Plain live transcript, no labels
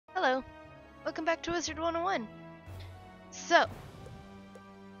Welcome back to Wizard101. So,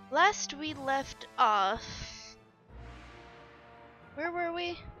 last we left off... Where were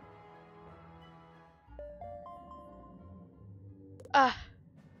we?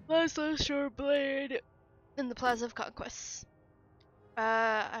 Laszlo Shoreblade in the Plaza of Conquests.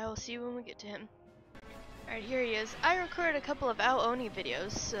 I will see you when we get to him. Alright, here he is. I recorded a couple of Ao-Oni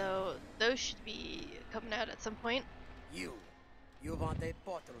videos, so those should be coming out at some point. You want a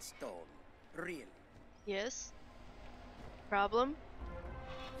portal stone, really? Yes. Problem?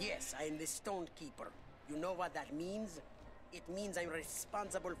 Yes, I am the stone keeper. You know what that means? It means I'm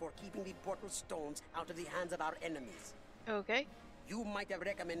responsible for keeping the portal stones out of the hands of our enemies. Okay. You might have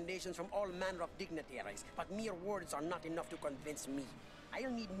recommendations from all manner of dignitaries, but mere words are not enough to convince me.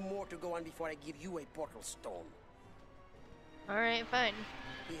 I'll need more to go on before I give you a portal stone. Alright, fine.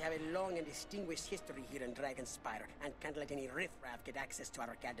 We have a long and distinguished history here in Dragonspire, and can't let any riffraff get access to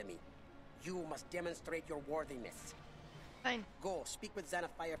our academy. You must demonstrate your worthiness. Fine. Go, speak with Xana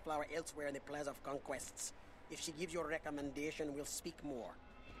Fireflower elsewhere in the Plaza of Conquests. If she gives your recommendation, we'll speak more.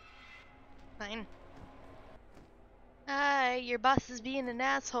 Fine. Hi, your boss is being an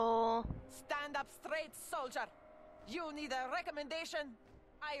asshole. Stand up straight, soldier. You need a recommendation?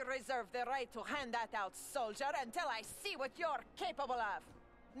 I reserve the right to hand that out, soldier, until I see what you're capable of.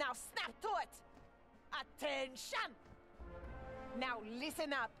 Now snap to it! Attention! Now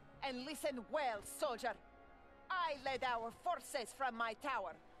listen up, and listen well, soldier. I led our forces from my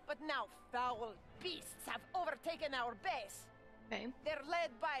tower, but now foul beasts have overtaken our base. Okay. They're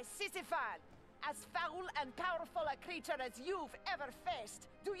led by Sisyphal, as foul and powerful a creature as you've ever faced.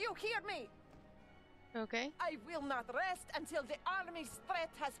 Do you hear me? Okay. I will not rest until the army's threat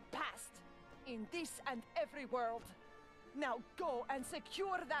has passed, in this and every world. Now go and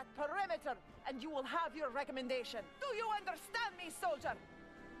secure that perimeter, and you will have your recommendation. Do you understand me, soldier?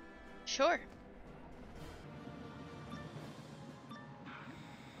 Sure.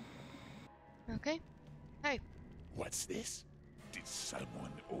 Okay. Hi. What's this? Did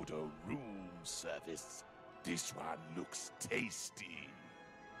someone order room service? This one looks tasty.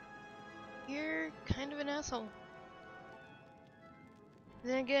 You're kind of an asshole.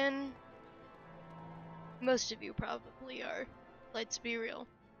 Then again, most of you probably are. Let's be real.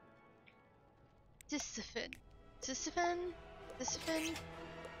 Sisyphon. Sisyphon? Sisyphon?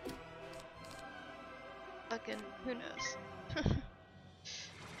 Fucking, who knows?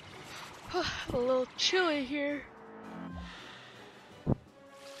 A little chilly here.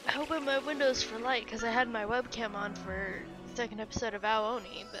 I opened my windows for light because I had my webcam on for the second episode of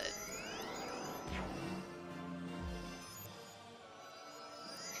Ao-Oni, but...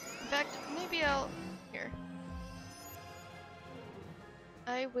 In fact, maybe I'll... Here.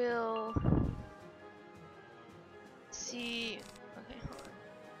 I will... see... Okay, hold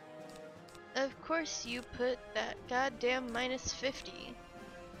on. Of course you put that goddamn -50.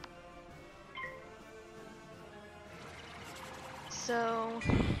 So...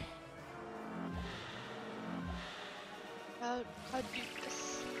 I'll do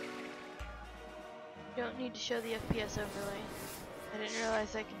this. Don't need to show the FPS overlay. I didn't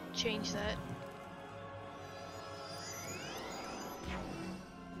realize I could change that.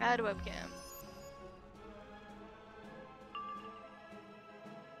 Add webcam.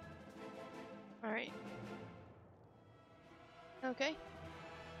 Alright. Okay.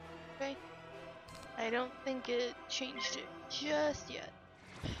 Okay. I don't think it changed it just yet.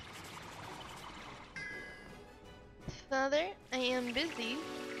 Father, I am busy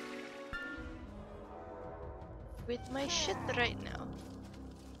with my shit right now.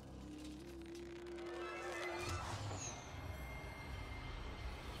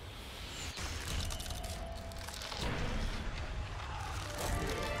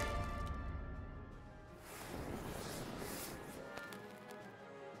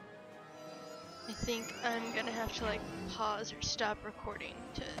 I think I'm gonna have to like pause or stop recording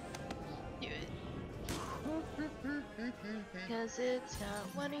to do it. Because it's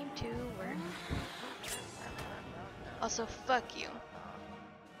not wanting to work. Also, fuck you.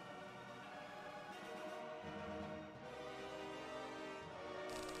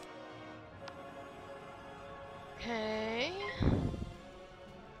 Okay.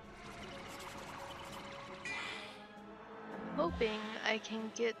 I'm hoping I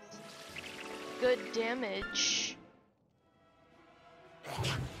can get good damage.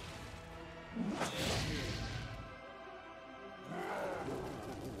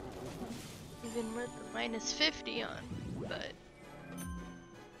 Even with the -50 on, but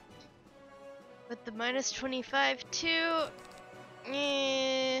with the -25 too,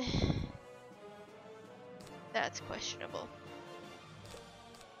 that's questionable.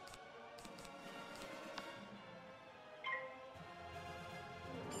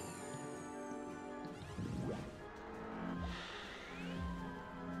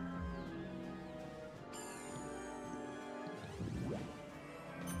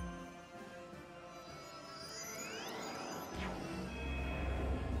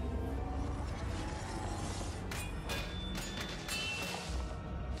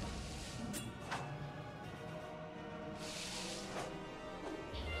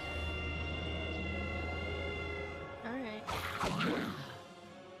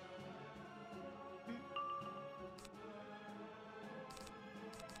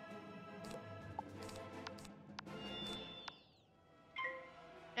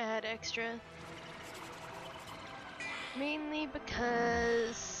 Add extra. Mainly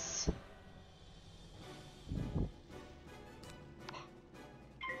because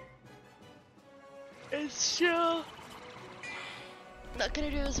it's still not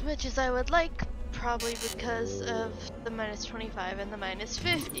gonna do as much as I would like, probably because of the -25 and the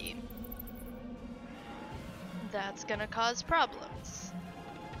 -50. That's gonna cause problems.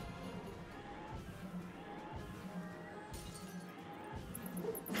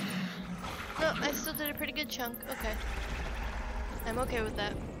 No, I still did a pretty good chunk. Okay. I'm okay with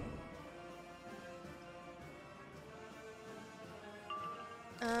that.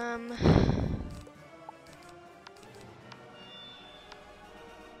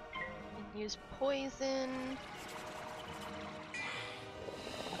 Use poison.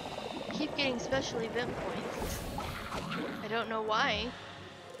 Keep getting special event points. I don't know why.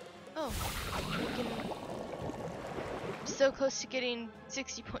 Oh, I'm so close to getting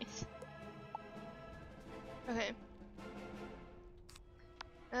 60 points. Okay.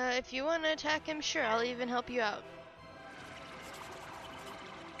 If you want to attack him, sure, I'll even help you out.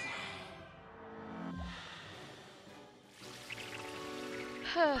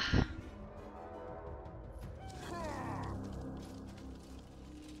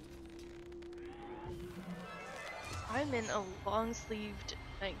 I'm in a long-sleeved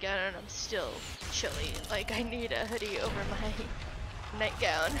nightgown and I'm still chilly. Like, I need a hoodie over my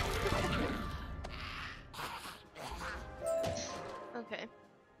nightgown. Okay.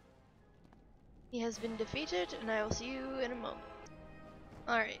 He has been defeated, and I will see you in a moment.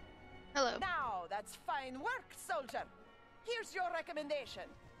 Alright. Hello. Now, that's fine work, soldier. Here's your recommendation.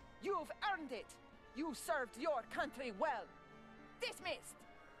 You've earned it. You served your country well. Dismissed.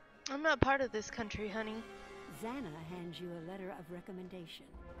 I'm not part of this country, honey. Xana hands you a letter of recommendation.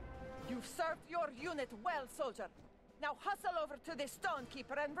 You've served your unit well, soldier. Now hustle over to the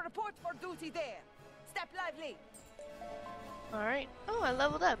Stonekeeper and report for duty there. Step lively. Alright. Oh, I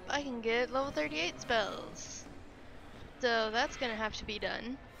leveled up. I can get level 38 spells. So that's gonna have to be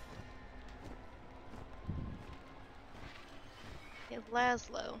done. Okay,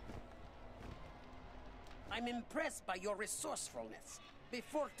 Laszlo. I'm impressed by your resourcefulness.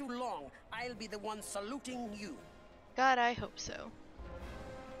 Before too long, I'll be the one saluting you. God, I hope so.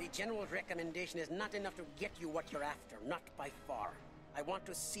 The general recommendation is not enough to get you what you're after, not by far. I want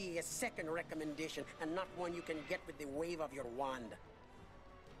to see a second recommendation, and not one you can get with the wave of your wand.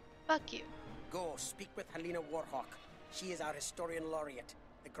 Fuck you. Go, speak with Helena Warhawk. She is our historian laureate,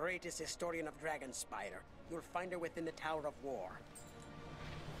 the greatest historian of Dragonspire. You'll find her within the Tower of War.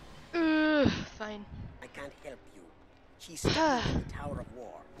 Fine. I can't help you. She's stuck in the Tower of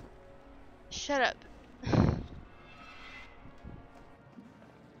War. Shut up.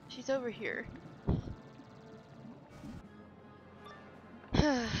 She's over here.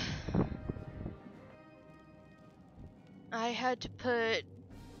 I had to put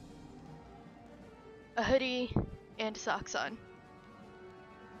a hoodie and socks on.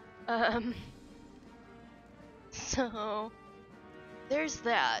 So there's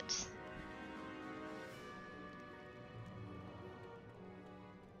that.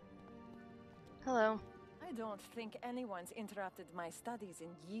 Hello. I don't think anyone's interrupted my studies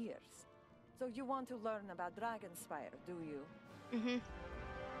in years. So you want to learn about Dragonspire, do you? Mm-hmm.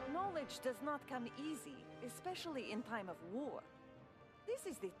 Knowledge does not come easy, especially in time of war. This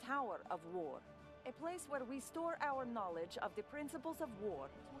is the Tower of War, a place where we store our knowledge of the principles of war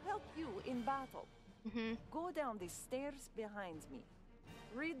to help you in battle. Mm-hmm. Go down the stairs behind me.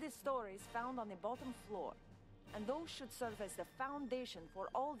 Read the stories found on the bottom floor, and those should serve as the foundation for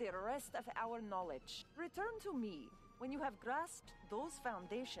all the rest of our knowledge. Return to me when you have grasped those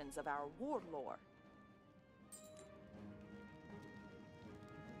foundations of our war lore.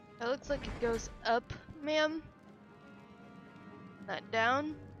 That looks like it goes up, ma'am. Not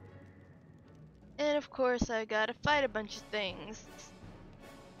down. And of course I gotta fight a bunch of things.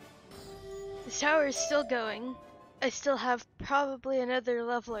 This tower is still going. I still have probably another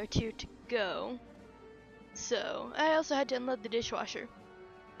level or two to go. So, I also had to unload the dishwasher.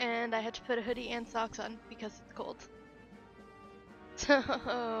 And I had to put a hoodie and socks on because it's cold.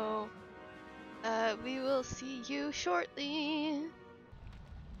 So, we will see you shortly.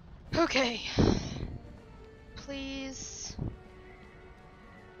 Okay. Please.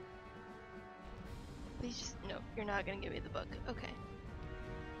 Please just, no, you're not gonna give me the book. Okay.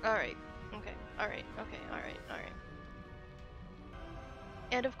 Alright. Okay. Alright. Okay. Alright. Alright.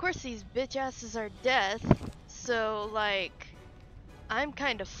 And of course these bitch asses are death, so like, I'm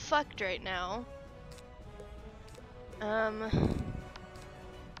kind of fucked right now.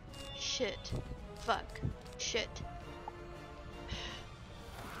 Shit. Fuck. Shit.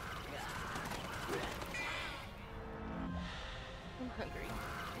 I'm hungry.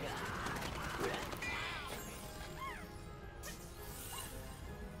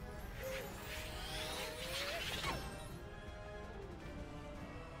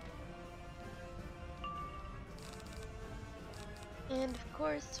 And of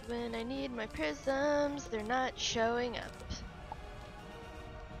course, when I need my prisms, they're not showing up.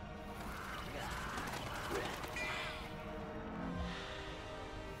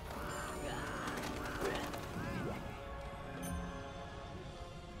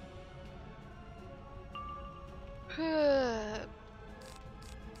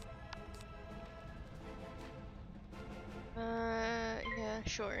 Yeah,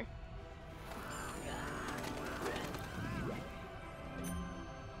 sure.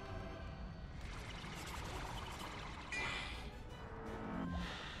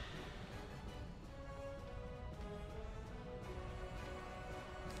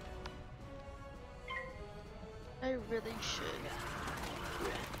 I really should.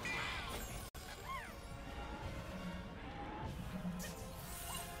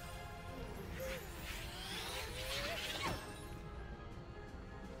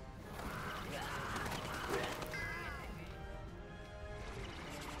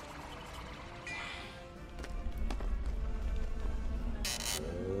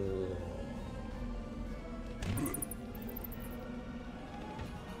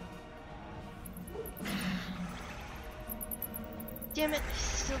 Damn it,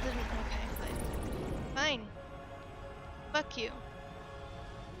 still didn't. Okay, but fine. Fuck you.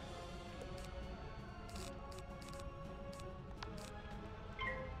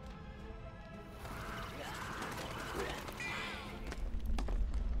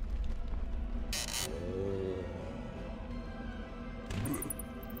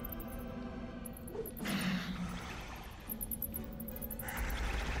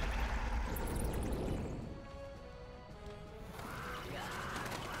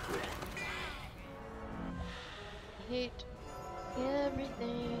 Hate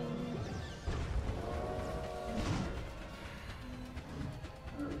everything.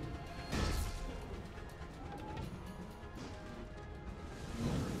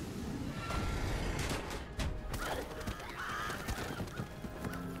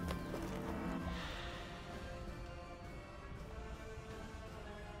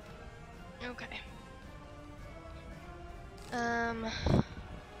 Okay. I'm gonna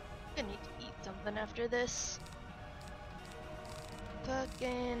need to eat something after this.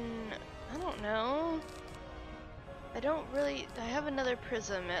 Fucking, I don't know. I have another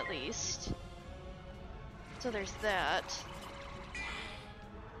prism at least. So there's that.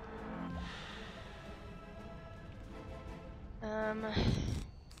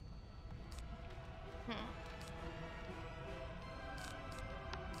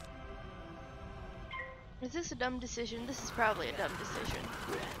 Is this a dumb decision? This is probably a dumb decision.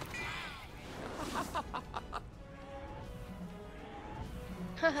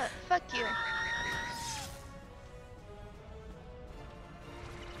 Haha, fuck you.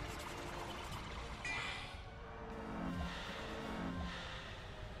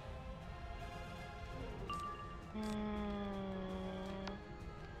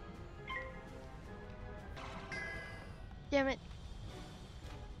 Damn it.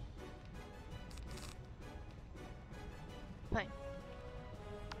 Fine.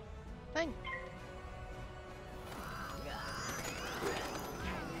 Fine.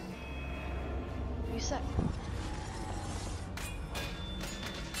 You suck.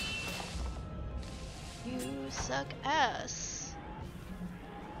 You suck ass.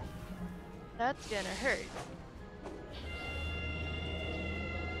 That's gonna hurt.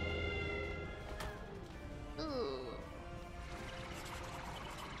 Ooh.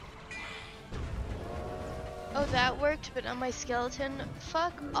 Oh, that worked, but on my skeleton?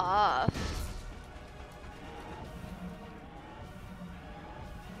 Fuck off.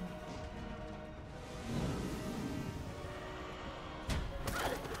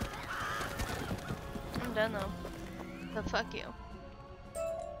 I'm done though. So fuck you.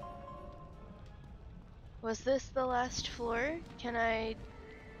 Was this the last floor? Can I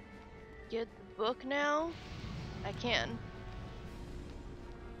get the book now? I can.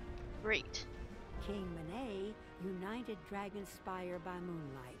 Great. King Monet united Dragonspire by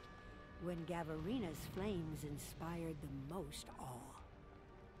moonlight, when Gavarina's flames inspired the most awe.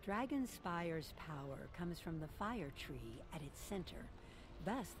 Dragonspire's power comes from the fire tree at its center,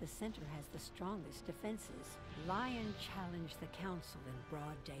 Thus, the center has the strongest defenses. Lion challenged the council in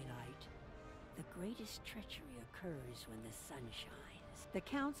broad daylight. The greatest treachery occurs when the sun shines. The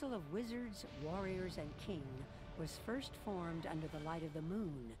Council of Wizards, Warriors, and King was first formed under the light of the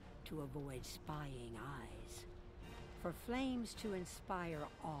moon to avoid spying eyes. For flames to inspire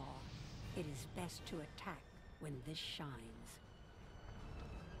awe, it is best to attack when this shines.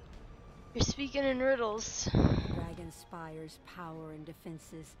 You're speaking in riddles. Dragonspire's power and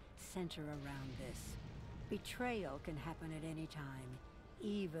defenses center around this. Betrayal can happen at any time,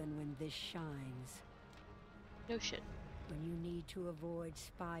 even when this shines. No shit. When you need to avoid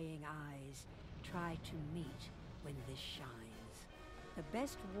spying eyes, try to meet when this shines. The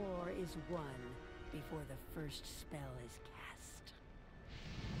best war is won before the first spell is cast.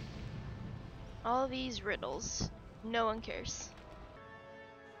 All these riddles. No one cares.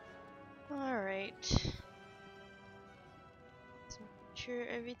 Alright. Let's make sure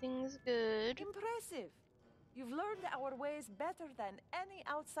everything's good. Impressive. You've learned our ways better than any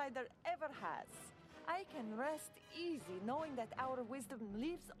outsider ever has. I can rest easy knowing that our wisdom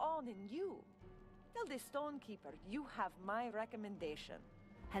lives on in you. Tell the Stonekeeper you have my recommendation.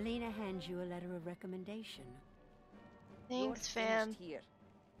 Helena hands you a letter of recommendation. Thanks, You're fam. finished here.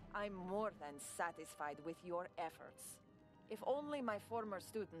 I'm more than satisfied with your efforts. If only my former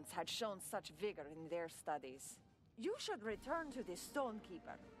students had shown such vigor in their studies. You should return to the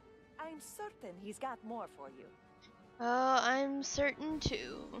Stonekeeper. I'm certain he's got more for you. Oh, I'm certain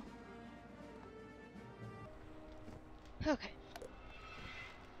too. Okay.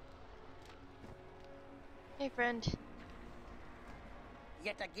 Hey, friend.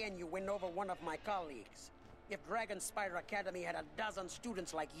 Yet again, you win over one of my colleagues. If Dragonspire Academy had a dozen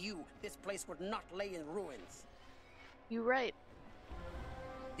students like you, this place would not lay in ruins. You right.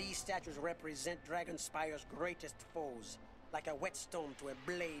 These statues represent Dragonspire's greatest foes. Like a whetstone to a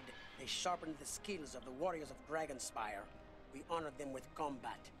blade, they sharpen the skills of the warriors of Dragonspire. We honor them with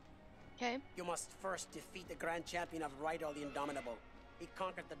combat. Okay. You must first defeat the Grand Champion of Rydal the Indomitable. He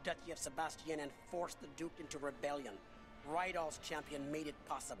conquered the Duchy of Sebastian and forced the Duke into rebellion. Rydal's champion made it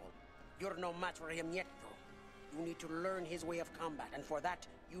possible. You're no match for him yet, though. You need to learn his way of combat, and for that,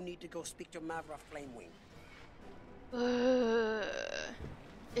 you need to go speak to Mavra Flamewing.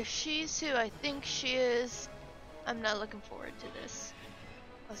 If she's who I think she is, I'm not looking forward to this.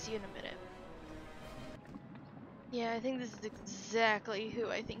 I'll see you in a minute. Yeah, I think this is exactly who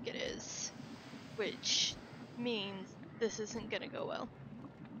I think it is. Which means this isn't gonna go well.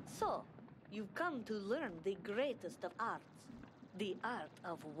 So, you've come to learn the greatest of arts, the art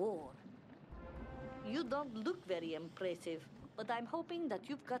of war. You don't look very impressive, but I'm hoping that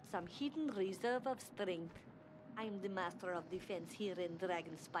you've got some hidden reserve of strength. I'm the master of defense here in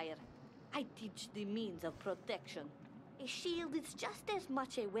Dragonspire. I teach the means of protection. A shield is just as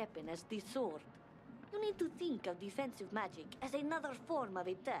much a weapon as the sword. You need to think of defensive magic as another form of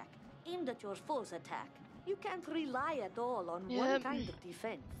attack, aimed at your foe's attack. You can't rely at all on one kind of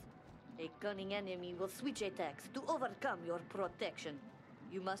defense. A cunning enemy will switch attacks to overcome your protection.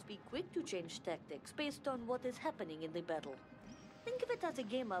 You must be quick to change tactics based on what is happening in the battle. Think of it as a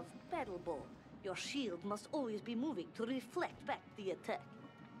game of battle ball. Your shield must always be moving to reflect back the attack.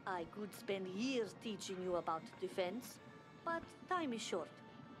 I could spend years teaching you about defense, but time is short.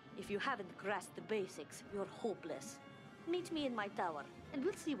 If you haven't grasped the basics, you're hopeless. Meet me in my tower, and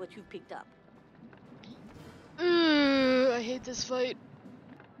we'll see what you've picked up. I hate this fight.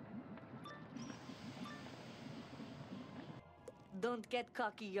 Don't get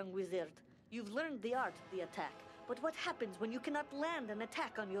cocky, young wizard. You've learned the art of the attack, but what happens when you cannot land an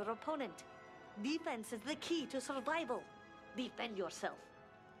attack on your opponent? Defense is the key to survival. Defend yourself.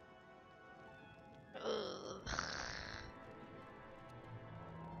 Ugh.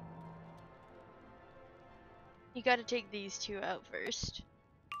 You gotta take these two out first.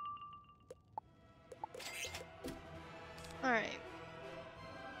 Alright.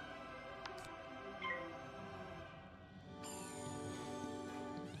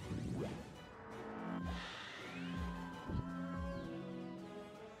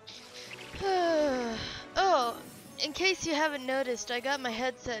 Oh, in case you haven't noticed, I got my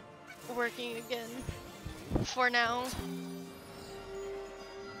headset working again. For now.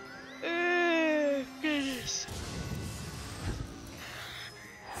 Goodness.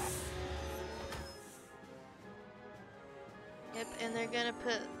 Yep, and they're gonna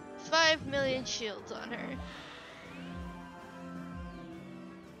put 5 million shields on her.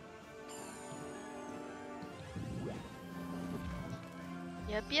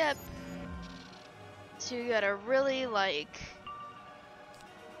 Yep. So you gotta really, like,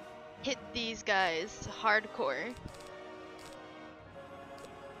 hit these guys hardcore.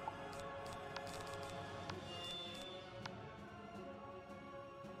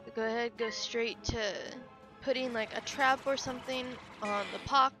 go ahead, go straight to putting like a trap or something on the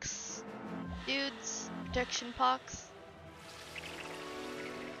pox dudes, protection pox.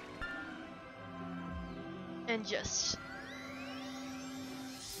 And just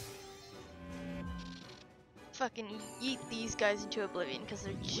fucking yeet these guys into oblivion because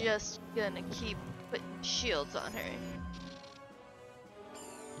they're just gonna keep putting shields on her.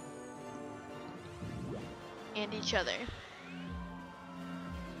 And each other.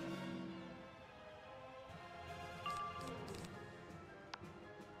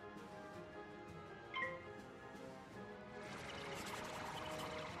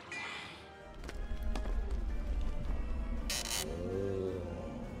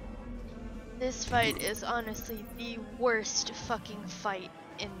 This fight is honestly the worst fucking fight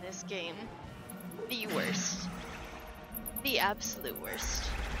in this game. The worst. The absolute worst.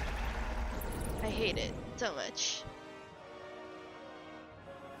 I hate it so much.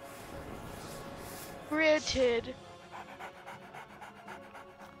 Granted,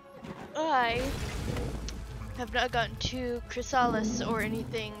 I have not gotten to Chrysalis or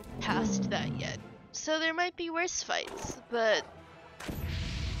anything past that yet. So there might be worse fights, but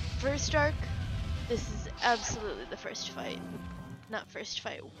first arc, this is absolutely the first fight. Not first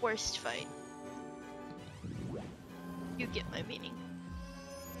fight, worst fight. You get my meaning.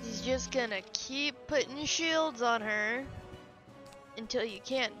 He's just gonna keep putting shields on her until you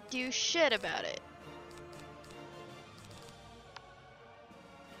can't do shit about it.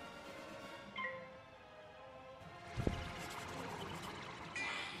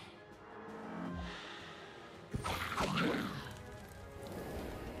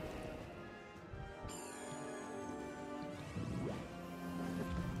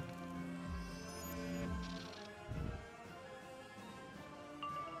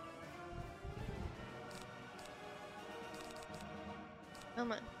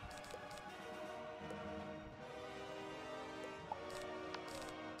 Come on.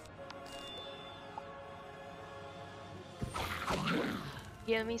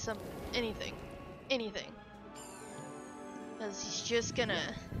 Give me some, anything. Anything. Because he's just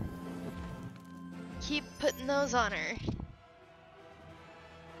gonna keep putting those on her.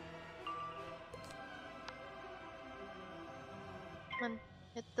 Come on,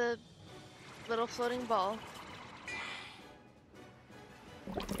 hit the little floating ball.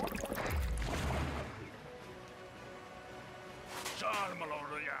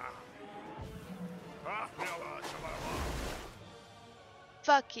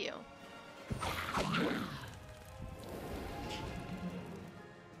 Fuck you.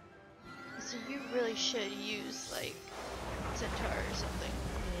 So you really should use like Centaur or something.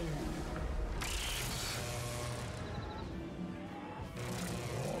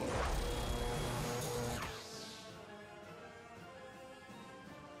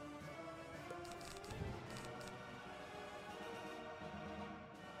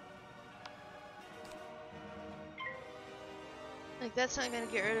 Like, that's not gonna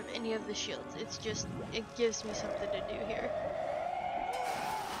get rid of any of the shields. It's just, it gives me something to do here.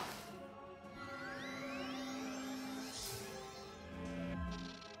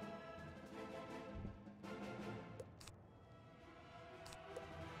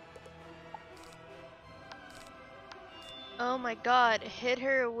 Oh my god, hit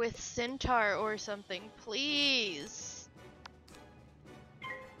her with Centaur or something, please.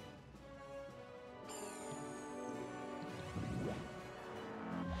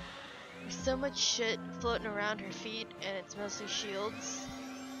 So much shit floating around her feet, and it's mostly shields.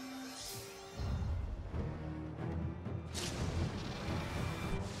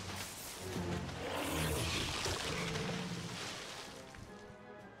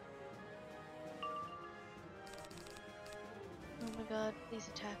 Oh my god, please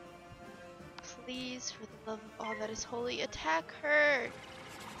attack. Please, for the love of all that is holy, attack her!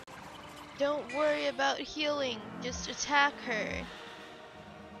 Don't worry about healing, just attack her.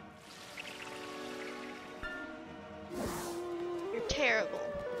 Terrible.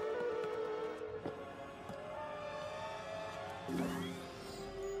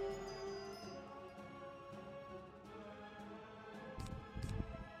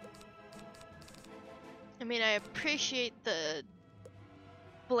 I mean, I appreciate the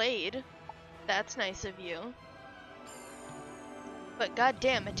blade. That's nice of you. But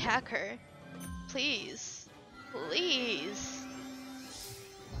goddamn, attack her. Please. Please.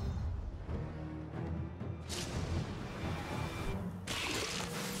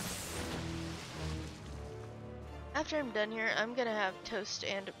 After I'm done here, I'm gonna have toast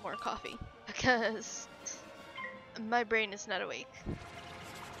and more coffee because my brain is not awake.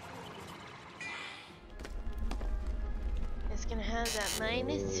 Just Gonna have that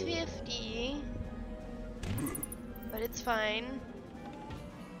minus 50. But it's fine.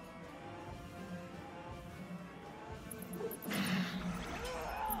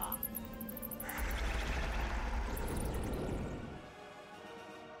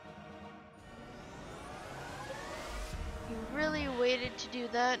 You really waited to do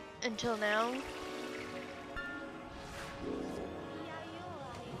that until now?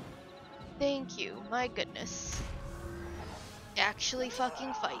 Thank you, my goodness. Actually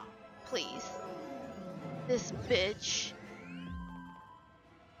fucking fight, please. This bitch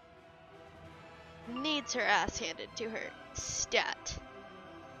needs her ass handed to her. Stat.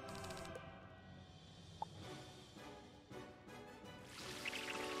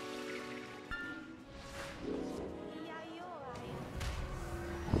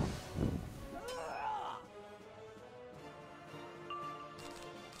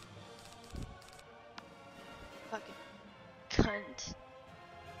 Fucking cunt.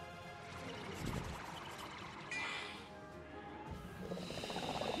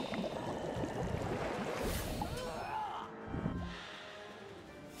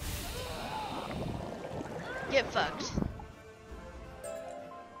 Get fucked.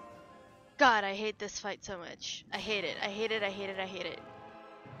 God, I hate this fight so much. I hate it. I hate it. I hate it. I hate it.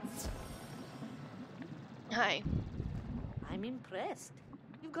 Hi. I'm impressed.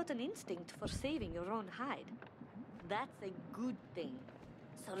 You've got an instinct for saving your own hide. That's a good thing.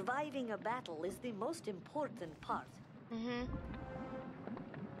 Surviving a battle is the most important part.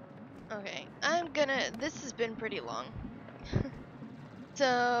 Okay, this has been pretty long.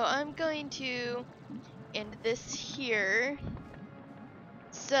 So, I'm going to end this here.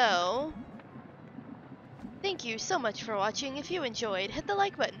 So, thank you so much for watching. If you enjoyed, hit the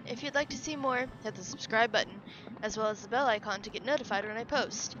like button. If you'd like to see more, hit the subscribe button, as well as the bell icon to get notified when I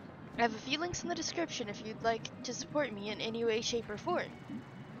post. I have a few links in the description if you'd like to support me in any way, shape, or form.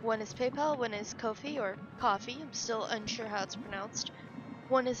 One is PayPal, one is Ko-fi or Coffee, I'm still unsure how it's pronounced.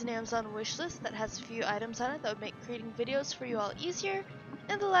 One is an Amazon wishlist that has a few items on it that would make creating videos for you all easier.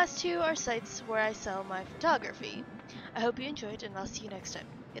 And the last two are sites where I sell my photography. I hope you enjoyed, and I'll see you next time.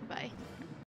 Goodbye.